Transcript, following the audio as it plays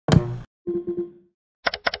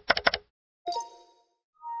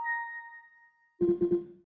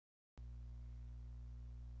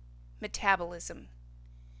Metabolism.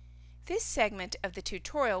 This segment of the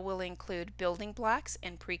tutorial will include building blocks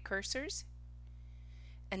and precursors,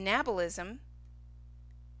 anabolism,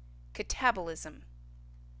 catabolism,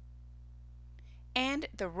 and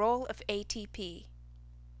the role of ATP.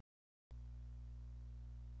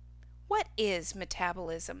 What is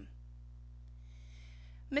metabolism?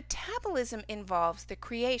 Metabolism involves the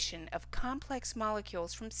creation of complex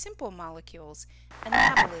molecules from simple molecules,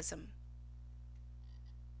 anabolism.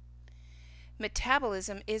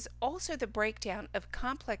 Metabolism is also the breakdown of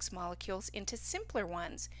complex molecules into simpler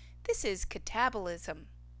ones. This is catabolism.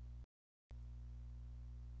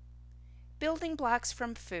 Building blocks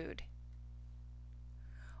from food.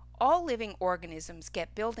 All living organisms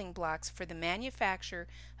get building blocks for the manufacture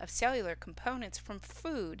of cellular components from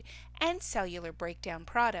food and cellular breakdown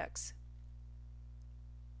products.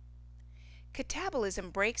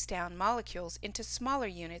 Catabolism breaks down molecules into smaller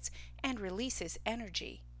units and releases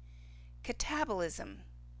energy. Catabolism.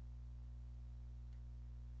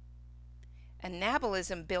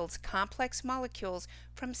 Anabolism builds complex molecules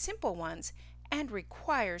from simple ones and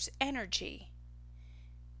requires energy.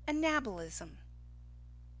 Anabolism.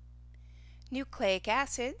 Nucleic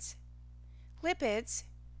acids, lipids,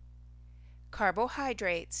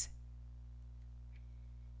 carbohydrates,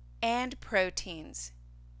 and proteins.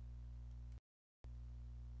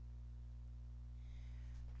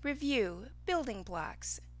 Review building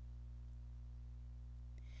blocks.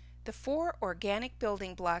 The 4 organic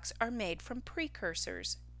building blocks are made from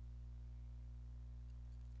precursors.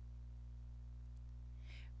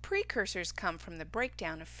 Precursors come from the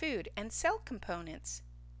breakdown of food and cell components.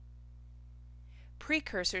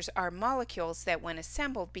 Precursors are molecules that, when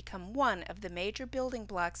assembled, become one of the major building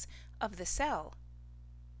blocks of the cell.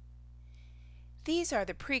 These are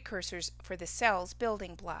the precursors for the cell's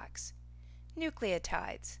building blocks: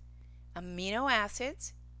 nucleotides, amino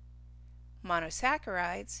acids,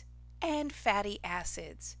 monosaccharides, and fatty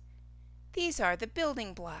acids. These are the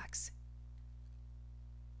building blocks.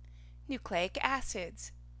 Nucleic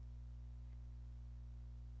acids.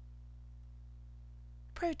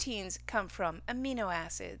 Proteins come from amino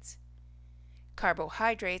acids.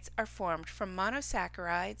 Carbohydrates are formed from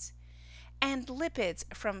monosaccharides, and lipids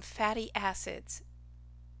from fatty acids.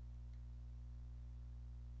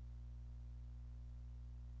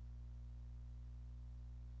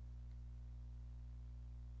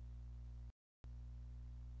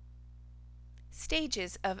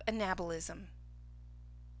 Stages of anabolism.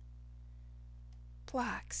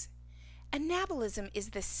 Blocks. Anabolism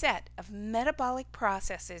is the set of metabolic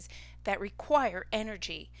processes that require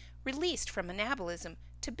energy released from anabolism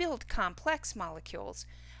to build complex molecules.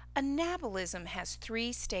 Anabolism has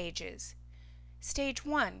 3 stages. Stage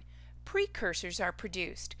 1. Precursors are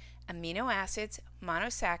produced: amino acids,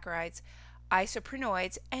 monosaccharides,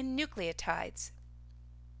 isoprenoids, and nucleotides.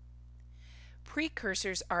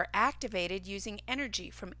 Precursors are activated using energy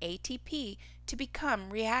from ATP to become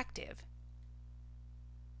reactive.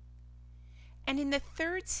 And in the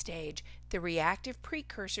 3rd stage, the reactive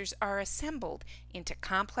precursors are assembled into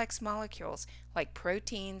complex molecules like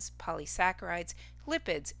proteins, polysaccharides,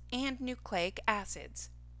 lipids, and nucleic acids.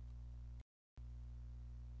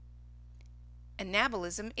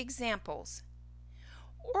 Anabolism examples.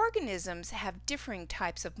 Organisms have differing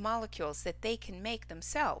types of molecules that they can make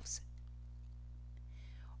themselves.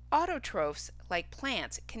 Autotrophs, like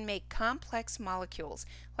plants, can make complex molecules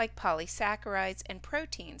like polysaccharides and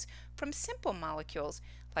proteins from simple molecules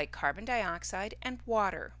like carbon dioxide and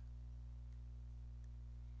water.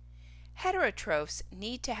 Heterotrophs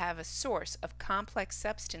need to have a source of complex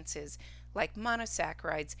substances like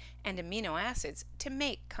monosaccharides and amino acids to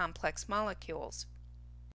make complex molecules.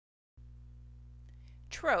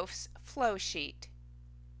 Trophs flow sheet.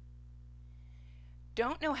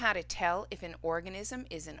 Don't know how to tell if an organism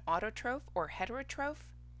is an autotroph or heterotroph?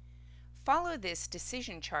 Follow this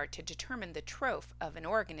decision chart to determine the troph of an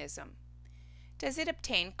organism. Does it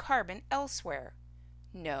obtain carbon elsewhere?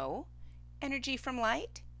 No. Energy from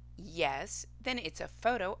light? Yes. Then it's a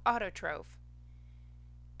photoautotroph.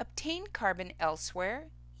 Obtain carbon elsewhere?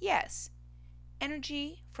 Yes.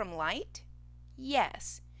 Energy from light?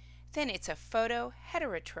 Yes. Then it's a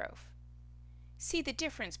photoheterotroph. See the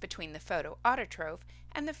difference between the photoautotroph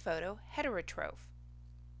and the photoheterotroph.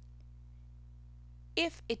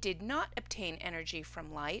 If it did not obtain energy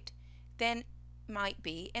from light, then might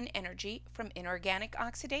be an energy from inorganic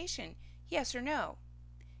oxidation. Yes or no?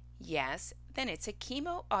 Yes, then it's a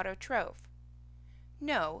chemoautotroph.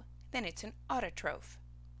 No, then it's an autotroph.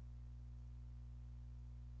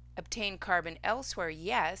 Obtain carbon elsewhere,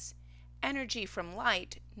 yes. Energy from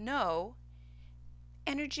light, no.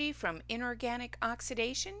 Energy from inorganic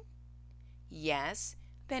oxidation? Yes,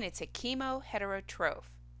 then it's a chemoheterotroph.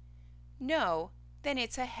 No, then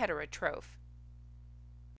it's a heterotroph.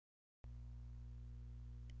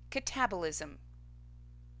 Catabolism.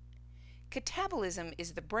 Catabolism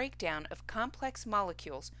is the breakdown of complex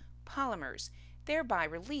molecules, polymers, thereby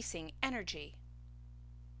releasing energy.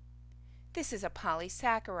 This is a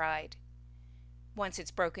polysaccharide. Once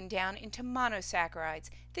it's broken down into monosaccharides,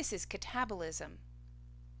 this is catabolism.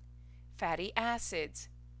 Fatty acids.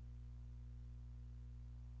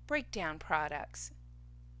 Breakdown products.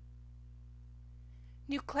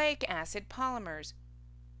 Nucleic acid polymers.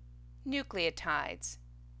 Nucleotides.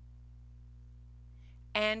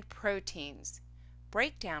 And proteins.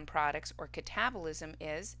 Breakdown products or catabolism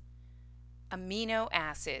is amino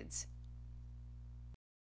acids.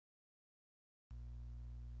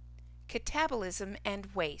 Catabolism and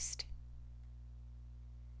waste.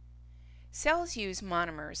 Cells use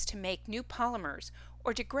monomers to make new polymers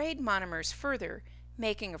or degrade monomers further,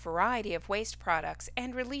 making a variety of waste products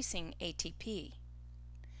and releasing ATP.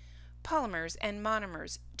 Polymers and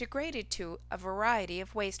monomers degraded to a variety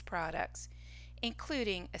of waste products,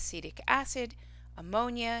 including acetic acid,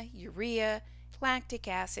 ammonia, urea, lactic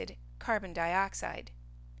acid, carbon dioxide,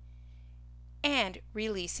 and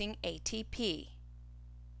releasing ATP.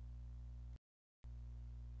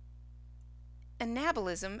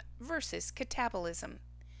 Anabolism versus catabolism.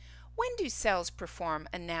 When do cells perform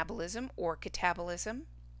anabolism or catabolism?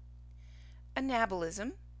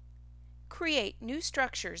 Anabolism: create new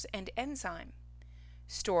structures and enzyme,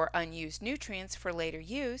 store unused nutrients for later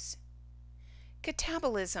use.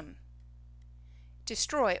 Catabolism: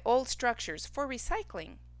 destroy old structures for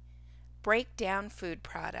recycling, break down food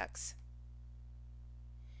products.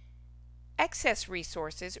 Excess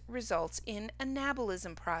resources results in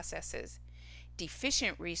anabolism processes.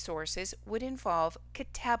 Deficient resources would involve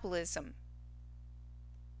catabolism.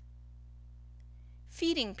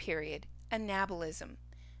 Feeding period, anabolism.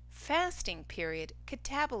 Fasting period,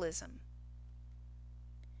 catabolism.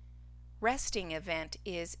 Resting event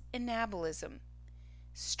is anabolism.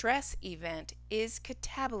 Stress event is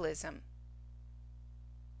catabolism.